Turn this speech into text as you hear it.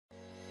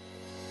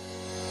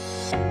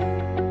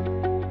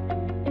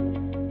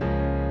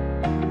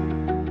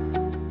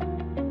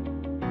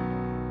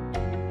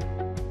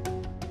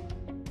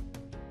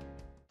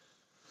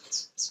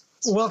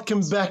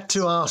Welcome back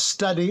to our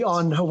study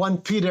on 1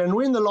 Peter, and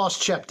we're in the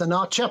last chapter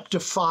now, chapter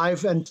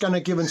 5, and going to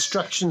give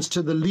instructions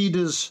to the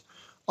leaders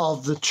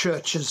of the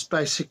churches,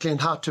 basically, and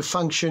how to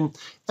function,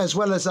 as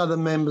well as other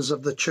members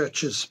of the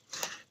churches.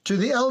 To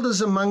the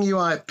elders among you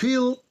I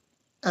appeal,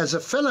 as a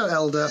fellow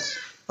elder,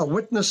 a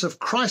witness of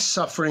Christ's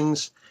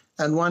sufferings,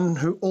 and one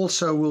who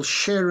also will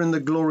share in the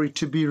glory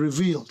to be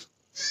revealed.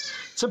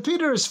 So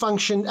Peter has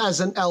functioned as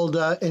an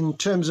elder in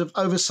terms of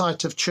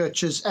oversight of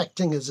churches,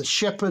 acting as a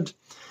shepherd,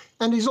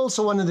 and he's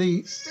also one of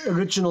the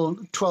original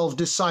 12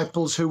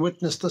 disciples who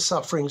witnessed the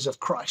sufferings of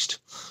Christ.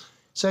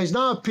 So he's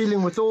now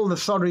appealing with all the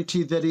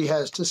authority that he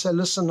has to say,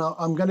 listen,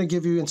 I'm going to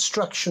give you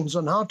instructions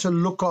on how to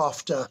look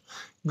after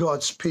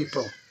God's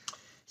people.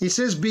 He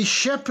says, be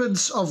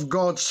shepherds of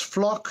God's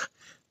flock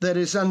that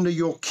is under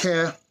your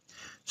care,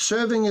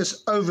 serving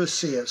as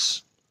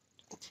overseers.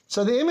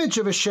 So the image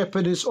of a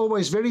shepherd is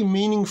always very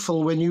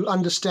meaningful when you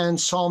understand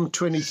Psalm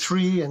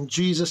 23 and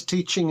Jesus'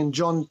 teaching in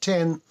John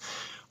 10,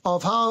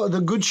 of how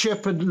the good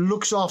shepherd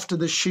looks after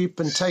the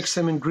sheep and takes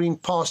them in green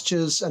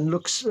pastures and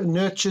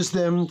nurtures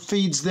them,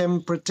 feeds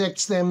them,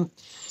 protects them,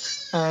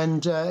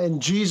 and in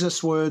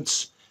Jesus'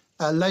 words,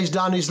 lays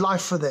down his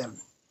life for them.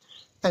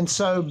 And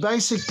so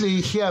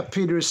basically here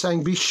Peter is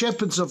saying, be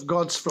shepherds of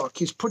God's flock.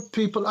 He's put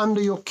people under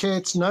your care.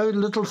 It's no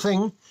little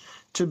thing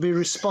to be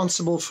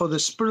responsible for the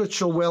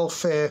spiritual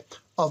welfare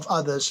of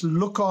others.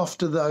 Look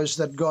after those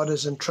that God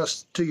has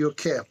entrusted to your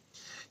care.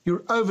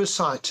 You're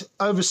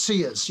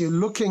overseers. You're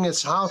looking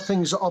at how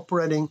things are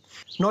operating,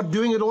 not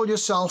doing it all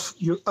yourself.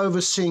 You're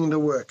overseeing the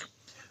work.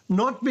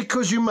 Not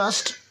because you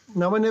must.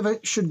 No one ever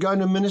should go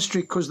into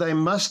ministry because they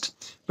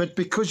must, but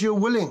because you're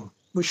willing.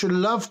 We should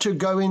love to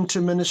go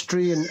into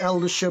ministry and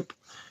eldership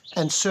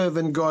and serve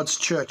in God's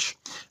church,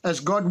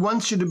 as God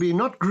wants you to be,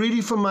 not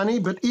greedy for money,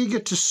 but eager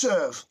to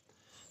serve.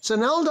 So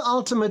an elder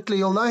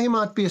ultimately, although he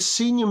might be a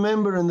senior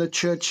member in the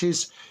church,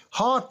 his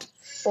heart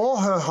or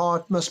her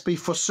heart must be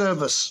for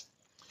service.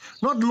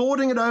 Not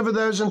lording it over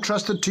those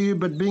entrusted to you,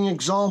 but being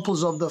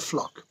examples of the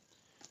flock.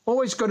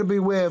 Always got to be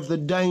aware of the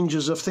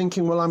dangers of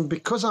thinking, well,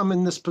 because I'm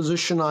in this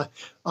position,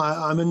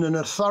 I'm in an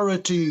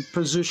authority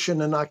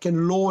position and I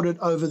can lord it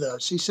over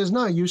those. He says,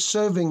 no, you're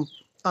serving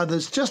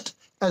others just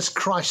as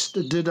Christ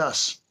did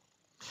us.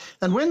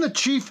 And when the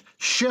chief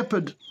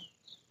shepherd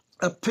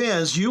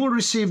appears, you will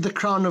receive the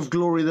crown of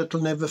glory that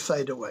will never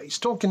fade away. He's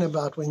talking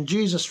about when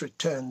Jesus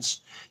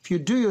returns. If you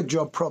do your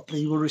job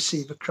properly, you will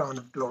receive a crown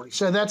of glory.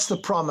 So that's the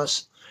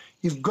promise.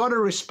 You've got a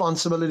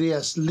responsibility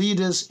as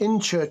leaders in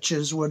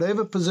churches,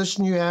 whatever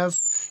position you have,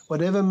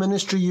 whatever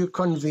ministry you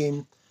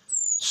convene,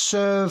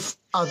 serve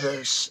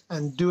others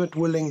and do it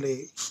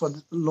willingly for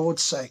the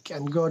Lord's sake,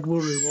 and God will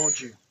reward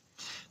you.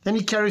 Then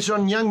he carries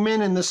on, young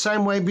men, in the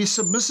same way, be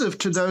submissive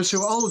to those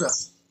who are older.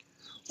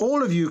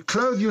 All of you,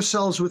 clothe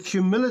yourselves with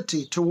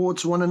humility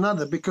towards one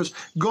another, because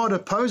God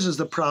opposes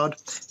the proud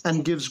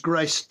and gives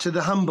grace to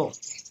the humble.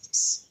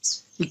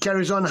 He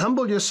carries on,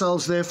 humble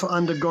yourselves, therefore,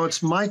 under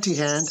God's mighty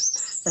hand,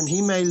 and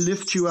he may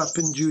lift you up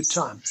in due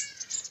time.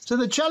 So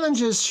the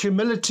challenge is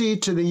humility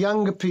to the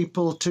younger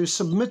people, to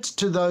submit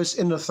to those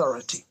in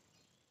authority.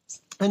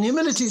 And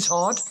humility is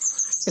hard.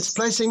 It's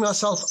placing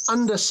myself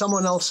under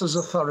someone else's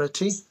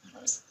authority.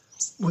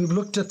 We've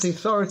looked at the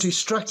authority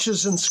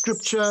structures in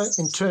Scripture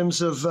in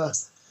terms of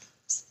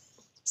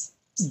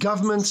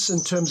governments,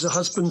 in terms of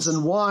husbands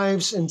and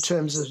wives, in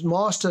terms of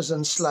masters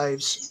and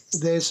slaves.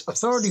 There's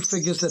authority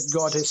figures that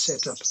God has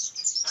set up.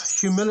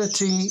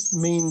 Humility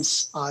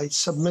means I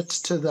submit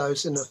to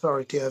those in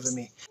authority over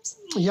me.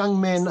 Young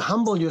men,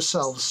 humble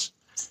yourselves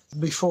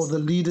before the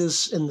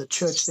leaders in the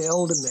church, the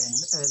elder men,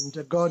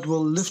 and God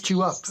will lift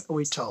you up,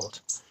 we're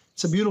told.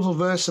 It's a beautiful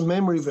verse, a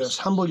memory verse.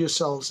 Humble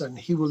yourselves and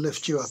he will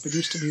lift you up. It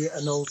used to be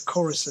an old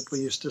chorus that we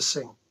used to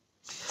sing.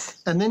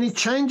 And then he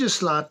changes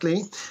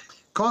slightly.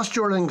 Cast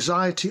your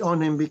anxiety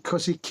on him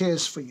because he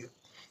cares for you.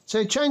 So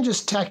he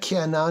changes tack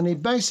here now, and he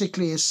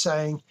basically is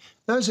saying,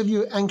 those of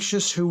you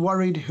anxious, who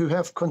worried, who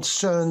have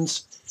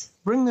concerns,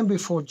 bring them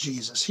before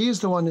Jesus. He is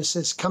the one who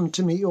says, come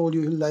to me, all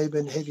you who labor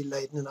and heavy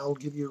laden, and I will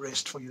give you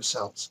rest for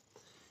yourselves.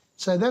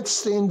 So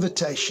that's the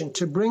invitation,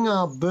 to bring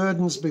our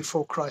burdens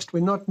before Christ.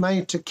 We're not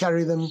made to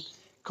carry them.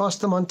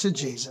 Cast them onto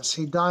Jesus.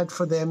 He died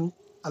for them.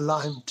 Allow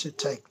him to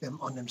take them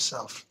on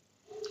himself.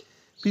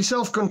 Be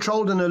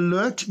self-controlled and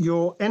alert.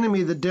 Your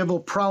enemy, the devil,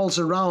 prowls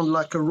around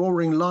like a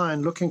roaring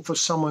lion looking for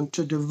someone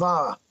to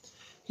devour.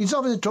 He's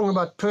obviously talking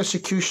about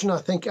persecution, I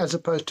think, as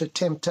opposed to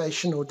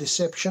temptation or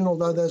deception,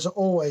 although those are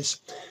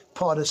always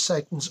part of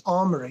Satan's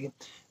armory.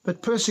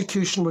 But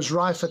persecution was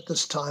rife at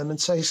this time,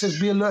 and so he says,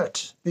 be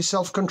alert, be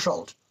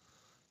self-controlled.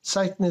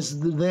 Satan is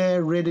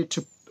there ready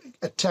to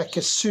attack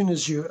as soon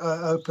as you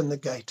open the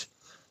gate.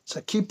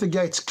 So keep the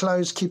gates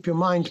closed, keep your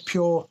mind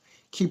pure,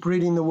 keep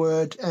reading the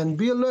word, and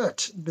be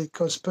alert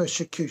because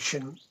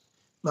persecution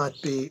might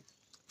be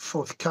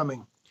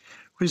forthcoming.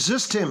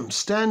 Resist him,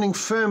 standing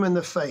firm in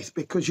the faith,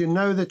 because you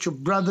know that your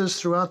brothers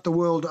throughout the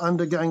world are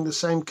undergoing the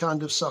same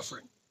kind of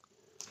suffering.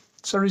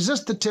 So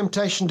resist the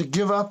temptation to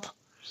give up.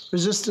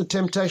 Resist the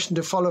temptation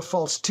to follow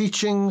false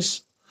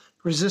teachings.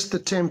 Resist the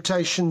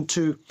temptation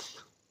to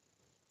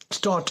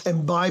start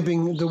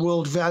imbibing the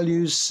world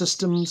values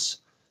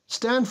systems.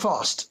 Stand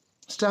fast.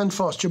 Stand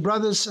fast. Your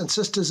brothers and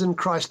sisters in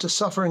Christ are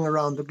suffering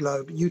around the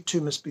globe. You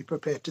too must be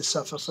prepared to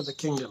suffer for the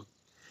kingdom.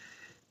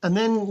 And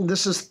then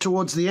this is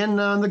towards the end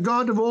now. And the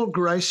God of all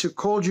grace, who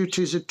called you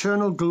to his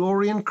eternal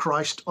glory in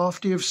Christ,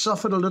 after you have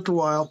suffered a little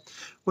while,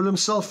 will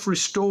himself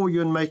restore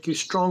you and make you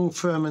strong,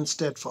 firm, and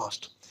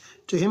steadfast.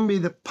 To him be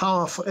the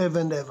power forever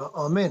and ever.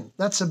 Amen.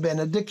 That's a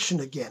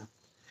benediction again.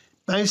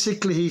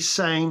 Basically, he's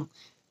saying,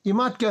 you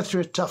might go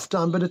through a tough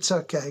time, but it's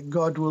okay.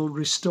 God will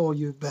restore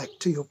you back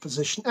to your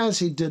position, as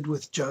he did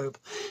with Job.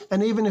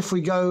 And even if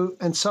we go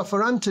and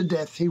suffer unto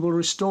death, he will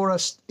restore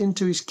us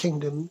into his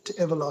kingdom to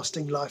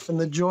everlasting life and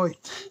the joy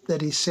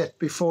that he set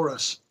before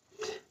us.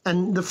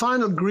 And the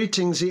final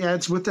greetings, he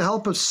adds, with the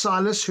help of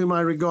Silas, whom I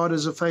regard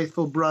as a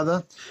faithful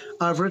brother,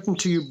 I've written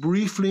to you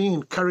briefly,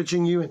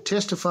 encouraging you and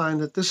testifying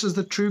that this is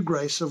the true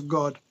grace of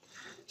God.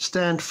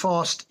 Stand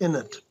fast in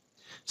it.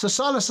 So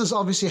Silas has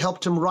obviously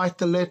helped him write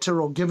the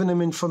letter or given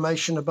him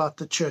information about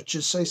the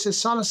churches. So he says,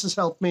 Silas has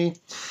helped me,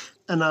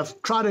 and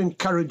I've tried to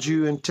encourage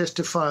you and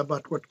testify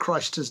about what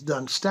Christ has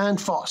done.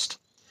 Stand fast.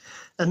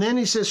 And then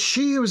he says,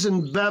 she who is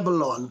in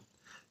Babylon,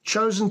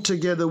 chosen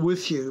together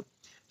with you,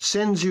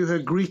 sends you her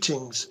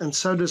greetings, and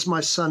so does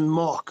my son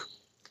Mark.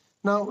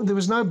 Now, there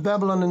was no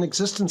Babylon in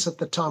existence at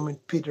the time when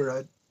Peter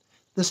wrote.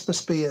 This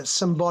must be a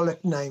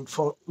symbolic name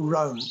for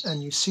Rome,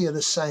 and you see the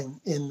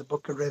same in the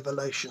book of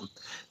Revelation.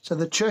 So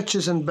the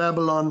churches in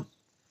Babylon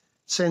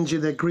send you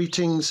their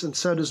greetings, and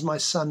so does my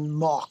son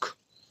Mark.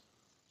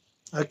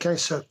 Okay,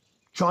 so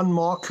John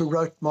Mark, who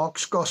wrote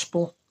Mark's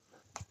Gospel,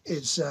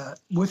 is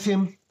with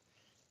him,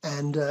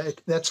 and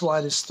that's why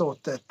it is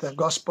thought that the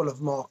Gospel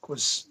of Mark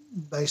was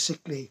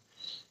basically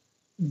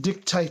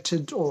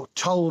dictated or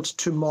told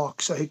to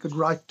Mark so he could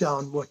write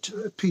down what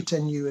Peter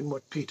knew and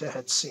what Peter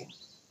had seen.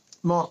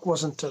 Mark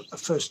wasn't a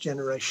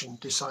first-generation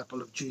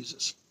disciple of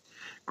Jesus.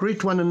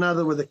 Greet one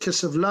another with a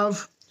kiss of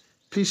love.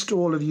 Peace to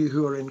all of you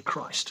who are in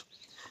Christ.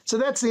 So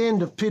that's the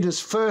end of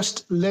Peter's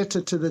first letter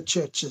to the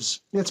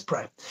churches. Let's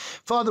pray.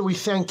 Father, we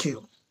thank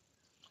you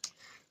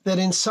that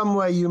in some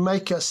way you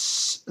make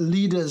us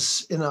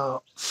leaders in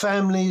our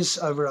families,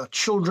 over our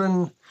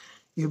children.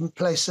 You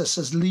place us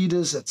as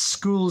leaders at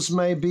schools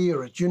maybe,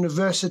 or at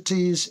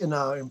universities, in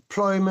our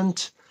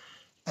employment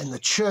and the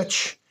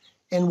church.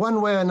 In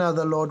one way or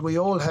another, Lord, we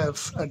all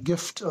have a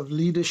gift of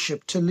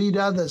leadership to lead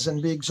others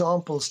and be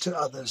examples to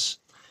others.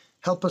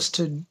 Help us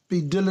to be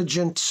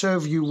diligent,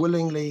 serve you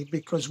willingly,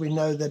 because we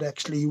know that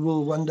actually you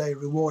will one day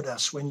reward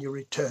us when you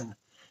return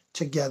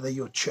to gather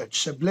your church.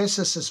 So bless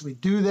us as we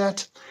do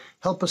that.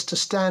 Help us to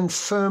stand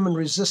firm and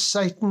resist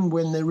Satan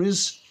when there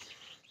is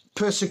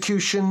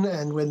persecution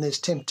and when there's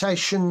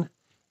temptation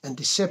and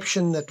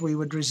deception, that we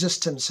would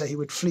resist him so he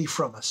would flee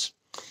from us.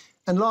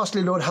 And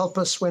lastly, Lord, help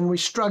us when we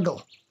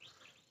struggle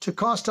to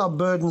cast our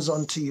burdens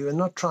onto you and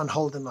not try and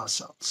hold them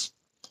ourselves.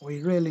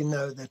 We really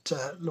know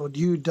that, Lord,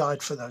 you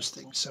died for those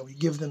things, so we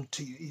give them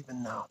to you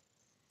even now.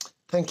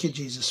 Thank you,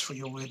 Jesus, for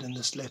your word in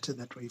this letter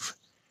that we've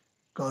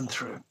gone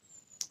through.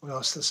 We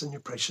ask this in your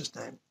precious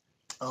name.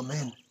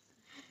 Amen.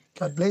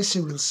 God bless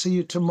you. We'll see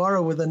you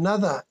tomorrow with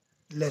another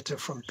letter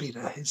from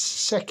Peter, his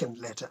second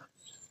letter.